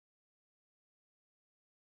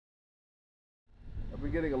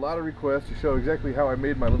been getting a lot of requests to show exactly how I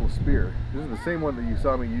made my little spear. This is the same one that you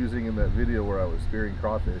saw me using in that video where I was spearing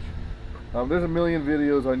crawfish. There's a million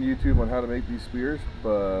videos on YouTube on how to make these spears,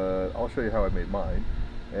 but I'll show you how I made mine.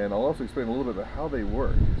 And I'll also explain a little bit about how they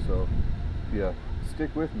work. So, yeah,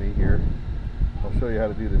 stick with me here. I'll show you how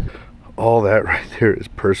to do this. All that right there is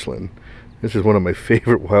purslane. This is one of my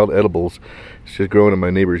favorite wild edibles. It's just growing in my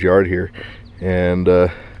neighbor's yard here. And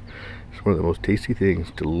it's one of the most tasty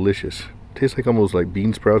things. Delicious. Tastes like almost like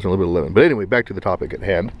bean sprouts and a little bit of lemon. But anyway, back to the topic at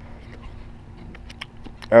hand.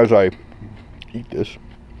 As I eat this,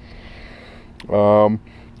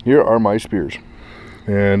 here are my spears.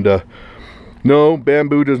 And no,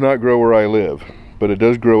 bamboo does not grow where I live, but it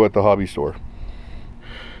does grow at the hobby store.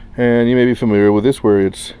 And you may be familiar with this, where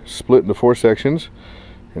it's split into 4 sections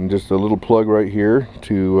and just a little plug right here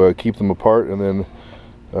to keep them apart, and then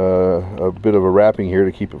a bit of a wrapping here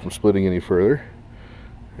to keep it from splitting any further.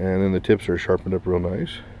 And then the tips are sharpened up real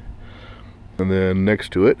nice. And then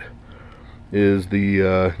next to it is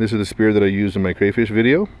this is the spear that I used in my crayfish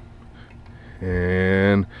video.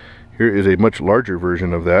 And here is a much larger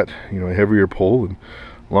version of that, you know, a heavier pole and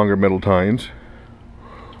longer metal tines.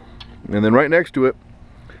 And then right next to it,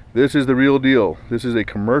 this is the real deal. This is a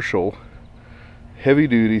commercial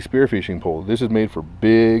heavy-duty spearfishing pole. This is made for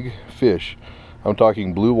big fish. I'm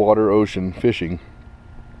talking blue water ocean fishing,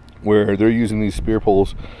 where they're using these spear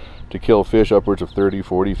poles to kill fish upwards of 30,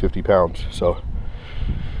 40, 50 pounds. So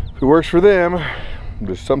if it works for them,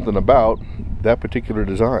 there's something about that particular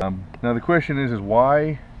design. Now the question is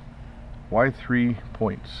why 3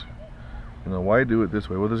 points? You know, why do it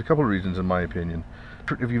this way? Well, there's a couple of reasons in my opinion.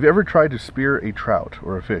 If you've ever tried to spear a trout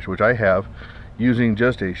or a fish, which I have, using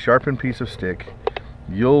just a sharpened piece of stick,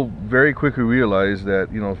 you'll very quickly realize that,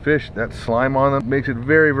 you know, fish, that slime on them makes it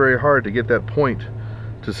very, very hard to get that point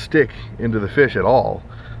to stick into the fish at all.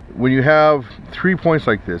 When you have 3 points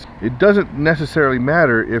like this, it doesn't necessarily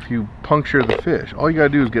matter if you puncture the fish. All you gotta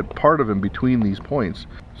do is get part of him between these points.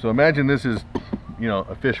 So imagine this is, you know,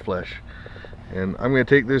 a fish flesh, and I'm gonna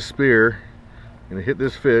take this spear and hit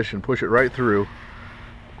this fish and push it right through.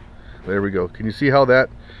 There we go. Can you see how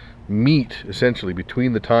that meat essentially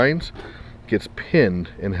between the tines gets pinned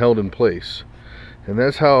and held in place? And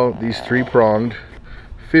that's how these 3-pronged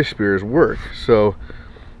fish spears work. So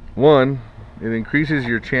one, it increases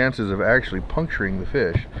your chances of actually puncturing the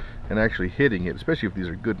fish and actually hitting it, especially if these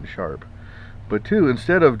are good and sharp. But two,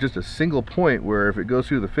 instead of just a single point where if it goes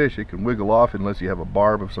through the fish it can wiggle off unless you have a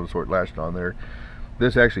barb of some sort lashed on there,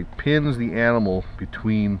 this actually pins the animal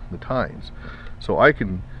between the tines. So I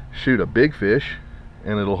can shoot a big fish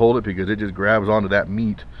and it'll hold it because it just grabs onto that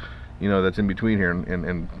meat, you know, that's in between here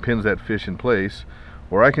and pins that fish in place.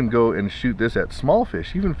 Or I can go and shoot this at small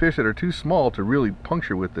fish, even fish that are too small to really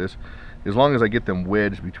puncture with this. As long as I get them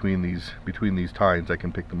wedged between these tines, I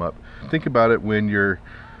can pick them up. Think about it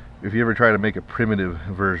if you ever try to make a primitive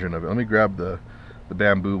version of it. Let me grab the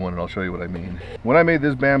bamboo one and I'll show you what I mean. When I made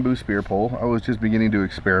this bamboo spear pole, I was just beginning to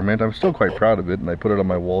experiment. I'm still quite proud of it, and I put it on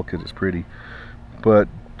my wall because it's pretty. But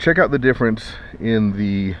check out the difference in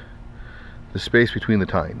the space between the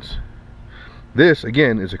tines. This,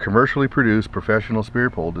 again, is a commercially produced professional spear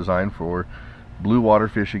pole designed for blue water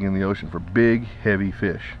fishing in the ocean for big, heavy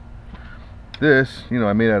fish. This, you know,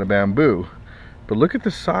 I made out of bamboo, but look at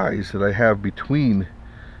the size that I have between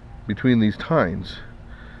these tines.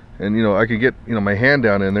 And, you know, I could get, you know, my hand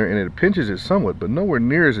down in there and it pinches it somewhat, but nowhere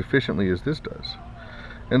near as efficiently as this does.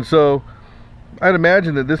 And so I'd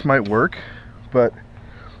imagine that this might work, but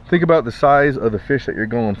think about the size of the fish that you're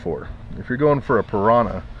going for. If you're going for a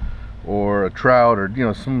piranha or a trout, or, you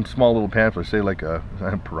know, some small little panfish, say like a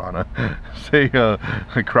piranha, say a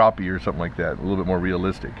crappie or something like that, a little bit more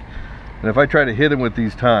realistic. And if I try to hit him with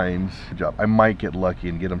these tines, I might get lucky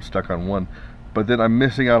and get him stuck on one, but then I'm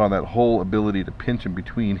missing out on that whole ability to pinch him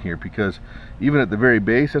between here, because even at the very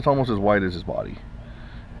base, that's almost as wide as his body,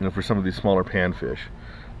 you know, for some of these smaller panfish.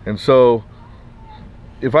 And so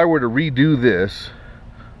if I were to redo this,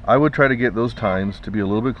 I would try to get those tines to be a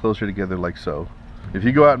little bit closer together, like so. If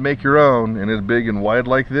you go out and make your own and it's big and wide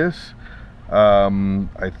like this,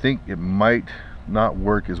 I think it might not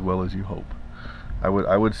work as well as you hope. I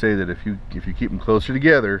would say that if you keep them closer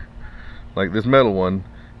together, like this metal one,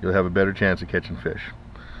 you'll have a better chance of catching fish.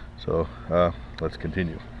 So let's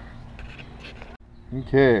continue.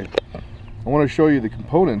 Okay, I want to show you the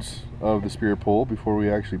components of the spear pole before we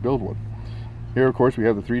actually build one. Here, of course, we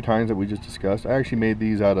have the 3 tines that we just discussed. I actually made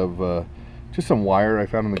these out of just some wire I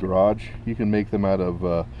found in the garage. You can make them out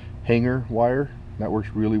of hanger wire. That works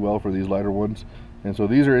really well for these lighter ones. And so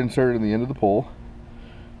these are inserted in the end of the pole,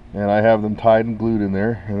 and I have them tied and glued in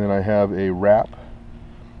there. And then I have a wrap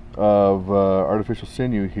of artificial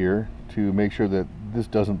sinew here to make sure that this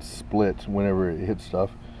doesn't split whenever it hits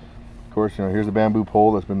stuff. Of course, you know, here's the bamboo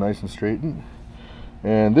pole that's been nice and straightened,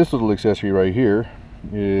 and this little accessory right here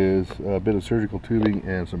is a bit of surgical tubing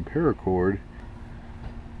and some paracord,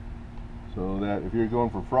 so that if you're going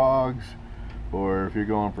for frogs or if you're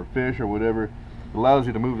going for fish or whatever, it allows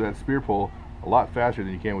you to move that spear pole a lot faster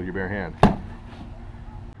than you can with your bare hand.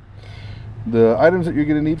 The items that you're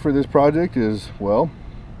going to need for this project is, well,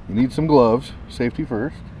 you need some gloves, safety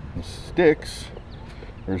first, sticks,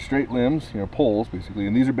 or straight limbs, you know, poles basically,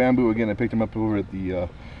 and these are bamboo. Again, I picked them up over at the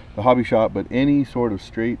hobby shop, but any sort of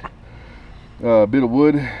straight bit of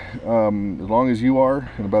wood, as long as you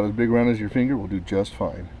are and about as big around as your finger, will do just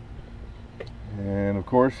fine. And of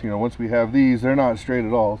course, you know, once we have these, they're not straight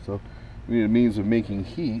at all, so we need a means of making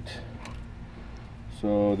heat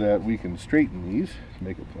so that we can straighten these to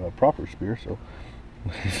make a proper spear. So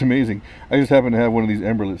it's amazing. I just happen to have one of these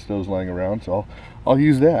Emberlit stoves lying around, so I'll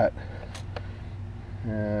use that.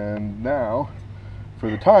 And now for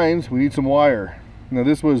the tines, we need some wire. Now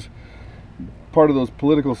this was part of those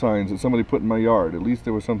political signs that somebody put in my yard. At least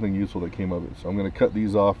there was something useful that came of it. So I'm going to cut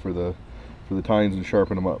these off for the tines and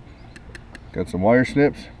sharpen them up. Got some wire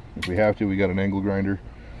snips. If we have to, we got an angle grinder.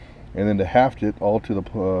 And then to haft it all to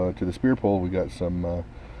the spear pole, we got some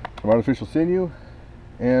artificial sinew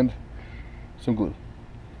and some glue.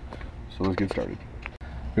 So let's get started.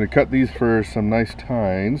 I'm going to cut these for some nice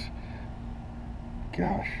tines.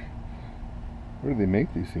 Gosh, what do they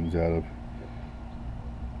make these things out of?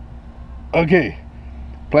 Okay,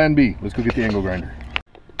 plan B. Let's go get the angle grinder.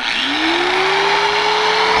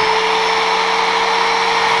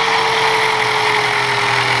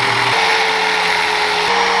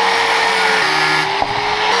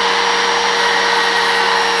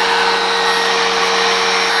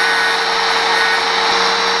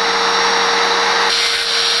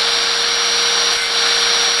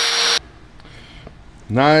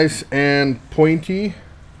 Nice and pointy.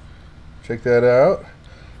 Check that out.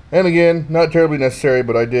 And again, not terribly necessary,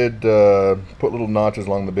 but I did put little notches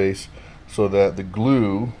along the base so that the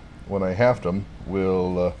glue, when I haft them,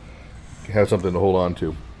 will have something to hold on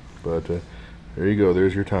to. But there you go,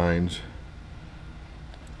 there's your tines.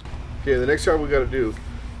 Okay, the next job we got to do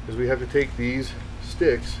is we have to take these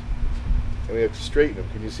sticks and we have to straighten them.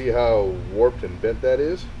 Can you see how warped and bent that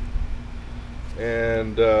is?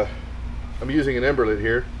 And I'm using an Emberlit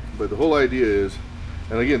here, but the whole idea is,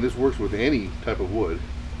 and again, this works with any type of wood,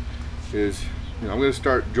 is, you know, I'm going to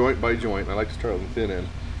start joint by joint. I like to start on the thin end.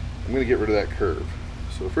 I'm going to get rid of that curve.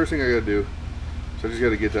 So the first thing I got to do is I just got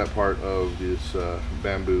to get that part of this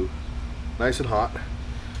bamboo nice and hot.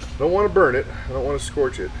 I don't want to burn it, I don't want to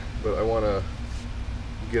scorch it, but I want to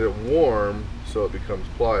get it warm so it becomes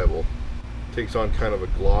pliable. It takes on kind of a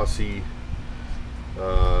glossy,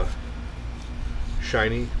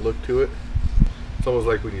 shiny look to it. It's almost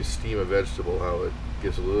like when you steam a vegetable, how it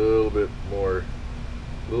gets a little bit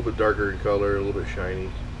darker in color, a little bit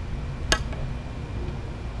shiny.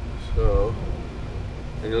 So,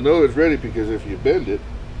 and you'll know it's ready because if you bend it,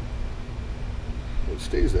 it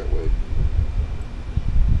stays that way.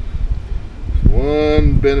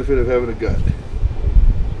 One benefit of having a gut.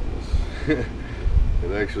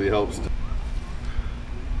 It actually helps. It's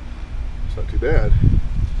not too bad.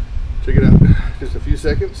 Check it out. Just a few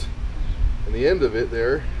seconds. And the end of it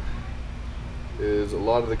there is a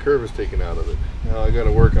lot of the curve is taken out of it. Now I got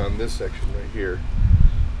to work on this section right here,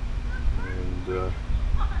 and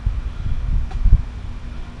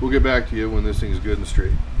we'll get back to you when this thing's good and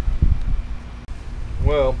straight.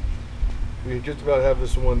 Well, we just about have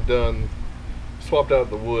this one done. Swapped out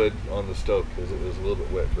the wood on the stove because it was a little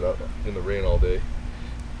bit wet, but out in the rain all day.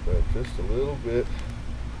 But just a little bit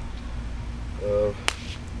of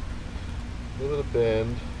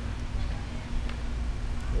bend.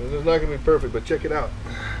 And it's not going to be perfect, but check it out.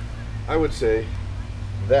 I would say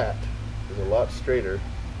that is a lot straighter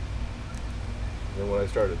than when I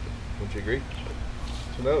started. Wouldn't you agree?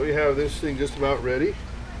 So now that we have this thing just about ready,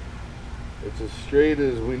 it's as straight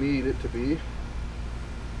as we need it to be.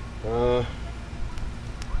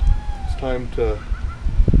 It's time to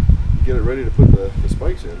get it ready to put the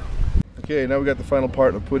spikes in. Okay, now we got the final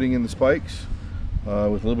part of putting in the spikes with a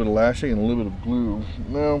little bit of lashing and a little bit of glue.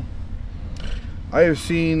 Now, I have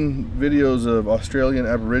seen videos of Australian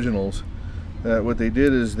Aboriginals that what they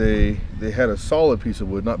did is they had a solid piece of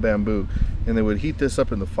wood, not bamboo, and they would heat this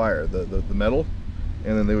up in the fire, the metal,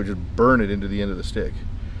 and then they would just burn it into the end of the stick.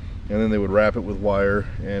 And then they would wrap it with wire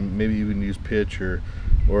and maybe even use pitch or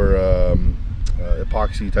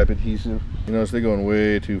epoxy type adhesive. You know, so they're going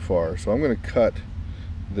way too far. So I'm going to cut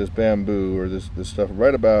this bamboo or this stuff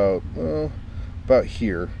right about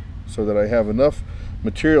here. so that I have enough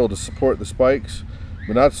material to support the spikes,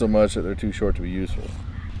 but not so much that they're too short to be useful.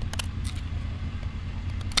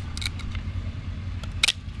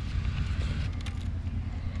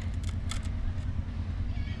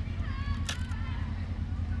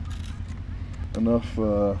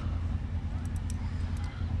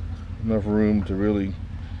 Enough room to really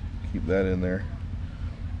keep that in there.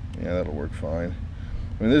 Yeah, that'll work fine.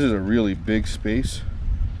 I mean, this is a really big space.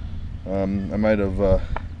 I might have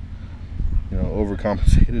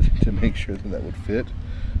overcompensated to make sure that that would fit,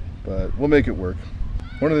 but we'll make it work.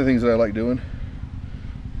 One of the things that I like doing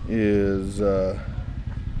is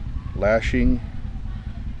lashing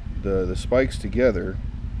the spikes together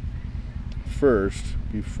first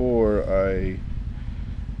before I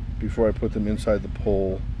put them inside the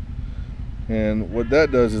pole. And what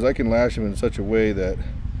that does is I can lash them in such a way that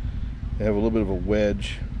they have a little bit of a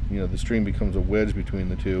wedge. The string becomes a wedge between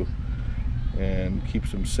the two and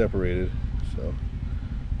keeps them separated. So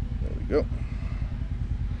there we go.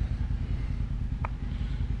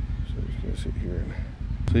 So I'm just going to sit here.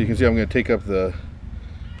 So you can see I'm going to take up the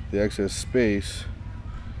excess space,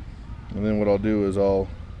 and then what I'll do is I'll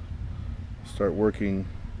start working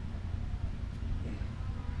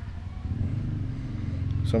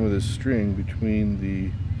some of this string between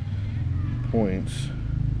the points.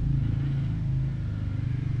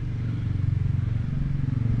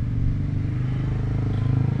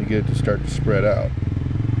 You get it to start to spread out.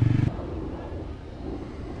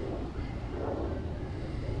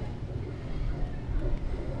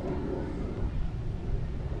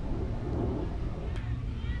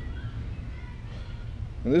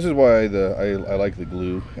 And this is why I like the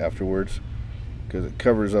glue afterwards, because it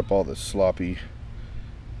covers up all the sloppy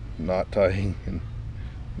knot tying and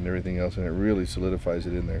everything else, and it really solidifies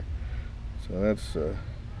it in there. So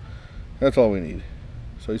that's all we need.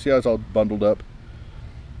 So you see how it's all bundled up?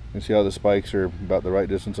 You see how the spikes are about the right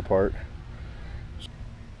distance apart.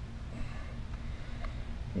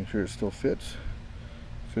 Make sure it still fits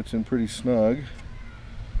in pretty snug.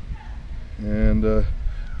 And the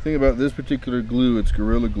thing about this particular glue, it's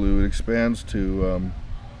Gorilla Glue. It expands to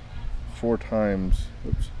 4 times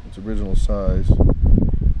its original size. Got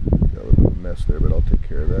a little bit of a mess there, but I'll take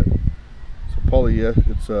care of that. So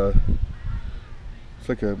polyester,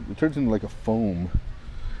 it turns into like a foam,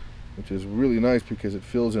 which is really nice because it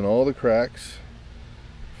fills in all the cracks,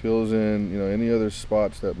 fills in any other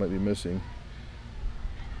spots that might be missing.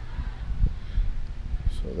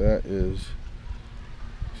 So that is,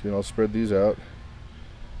 see, I'll spread these out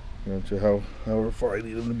to however far I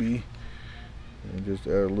need them to be, and just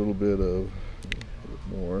add a little bit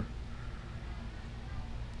more.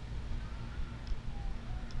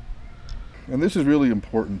 And this is really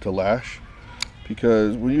important to lash,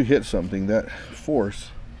 because when you hit something, that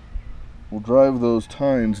force will drive those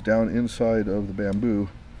tines down inside of the bamboo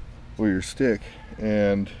or your stick,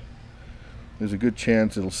 and there's a good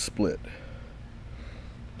chance it'll split.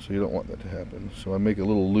 So you don't want that to happen. So I make a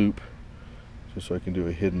little loop just so I can do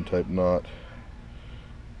a hidden type knot.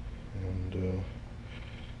 And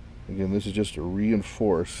again, this is just to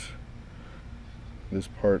reinforce this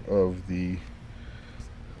part of the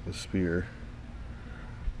spear.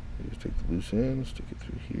 You just take the loose end, stick it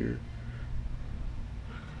through here,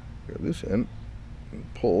 grab this end, and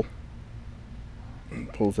pull.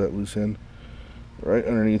 And pulls that loose end right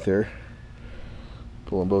underneath there.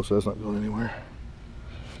 Pull on both sides, not going anywhere.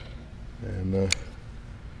 And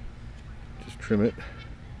just trim it.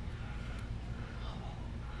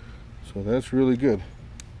 So that's really good.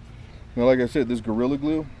 Now, like I said, this Gorilla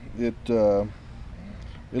Glue,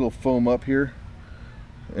 it'll foam up here,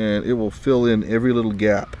 and it will fill in every little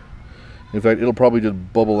gap. In fact, it'll probably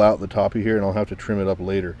just bubble out the top of here, and I'll have to trim it up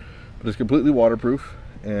later. But it's completely waterproof,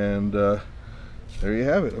 and there you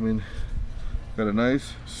have it. I mean, got a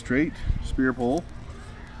nice straight spear pole.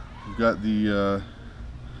 You've got the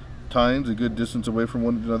tines a good distance away from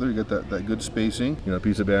one another. You got that good spacing. A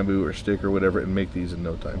piece of bamboo or stick or whatever, and make these in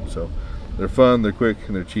no time. So they're fun, they're quick,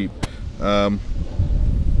 and they're cheap. I'll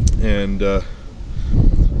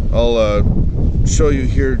show you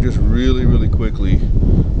here just really quickly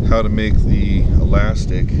how to make the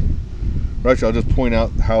elastic. Or actually, I'll just point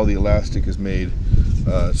out how the elastic is made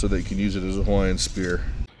so that you can use it as a Hawaiian spear.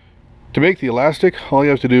 To make the elastic, all you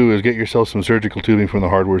have to do is get yourself some surgical tubing from the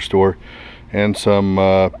hardware store and some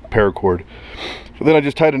paracord. So then I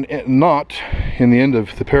just tied a knot in the end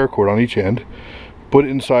of the paracord on each end, put it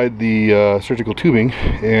inside the surgical tubing,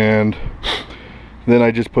 and then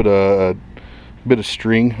I just put a bit of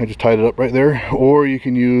string. I just tied it up right there, or you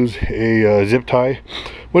can use a zip tie,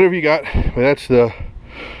 whatever you got. But that's the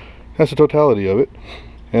totality of it.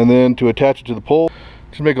 And then to attach it to the pole,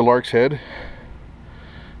 just make a lark's head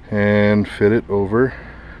and fit it over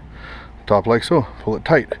top like so. Pull it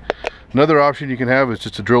tight. Another option you can have is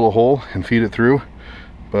just to drill a hole and feed it through,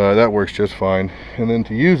 but that works just fine. And then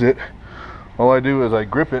to use it, all I do is I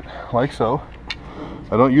grip it like so.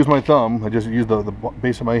 I don't use my thumb, I just use the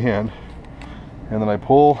base of my hand, and then I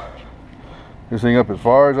pull this thing up as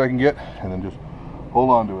far as I can get and then just hold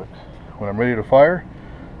on to it. When I'm ready to fire,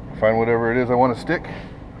 I find whatever it is I want to stick,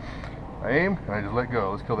 I aim, and I just let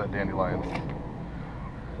go. Let's kill that dandelion.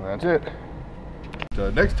 And that's it.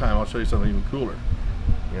 Next time I'll show you something even cooler.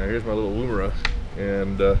 Here's my little Woomera,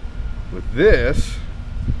 and with this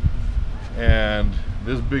and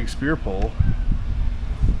this big spear pole,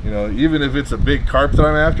 even if it's a big carp that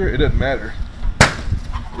I'm after, it doesn't matter.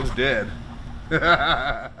 It's dead.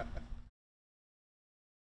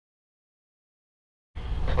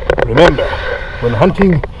 Remember, when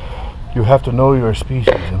hunting, you have to know your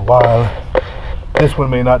species, and while this one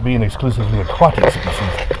may not be an exclusively aquatic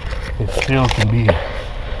species, it still can be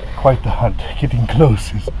quite the hunt. Getting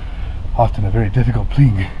close is often a very difficult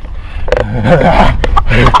thing.